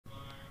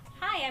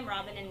I'm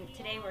Robin, and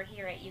today we're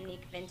here at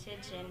Unique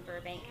Vintage in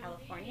Burbank,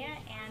 California,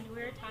 and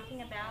we're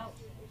talking about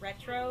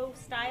retro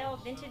style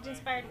vintage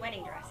inspired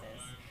wedding dresses.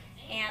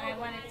 And I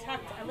want to talk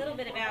a little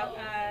bit about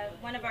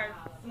one of our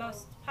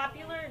most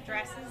popular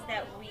dresses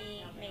that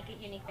we make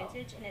at Unique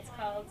Vintage, and it's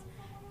called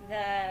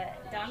the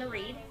Donna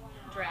Reed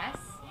dress.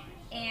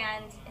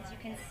 And as you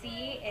can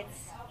see,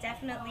 it's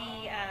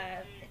definitely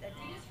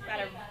got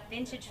a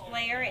vintage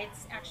flair.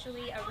 It's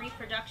actually a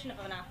reproduction of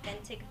an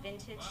authentic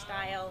vintage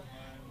style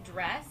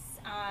dress,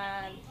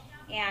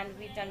 and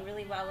we've done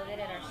really well with it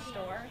at our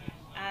store.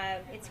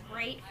 It's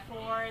great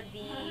for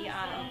the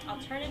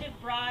alternative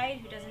bride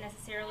who doesn't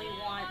necessarily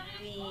want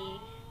the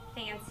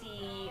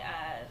fancy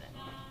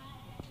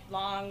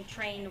long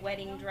trained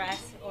wedding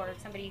dress, or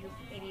somebody who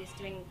maybe is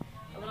doing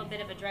a little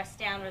bit of a dress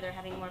down where they're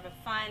having more of a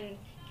fun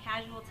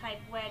casual type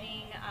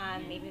wedding.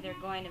 Maybe they're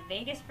going to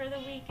Vegas for the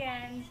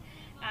weekend,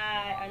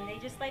 and they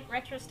just like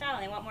retro style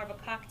and they want more of a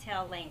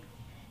cocktail length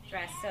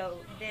dress. So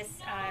this,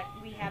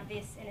 we have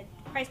this, and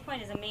the price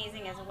point is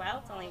amazing as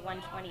well. It's only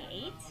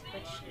 $128,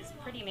 which is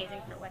pretty amazing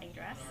for a wedding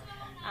dress.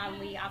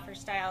 We offer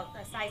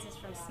sizes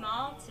from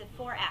small to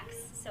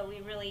 4X, so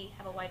we really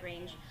have a wide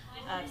range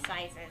of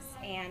sizes.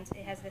 And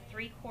it has the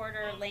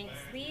 3/4 length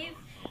sleeve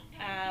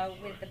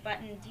with the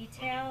button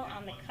detail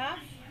on the cuff,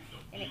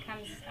 and it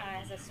comes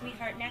as a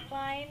sweetheart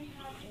neckline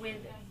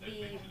with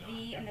the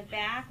V in the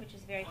back, which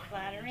is very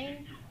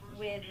flattering,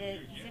 with the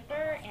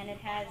zipper, and it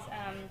has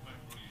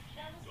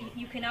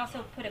you can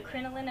also put a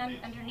crinoline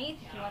underneath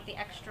if you want the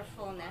extra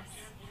fullness.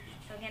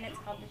 So again, it's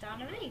called the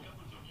Donna Reed.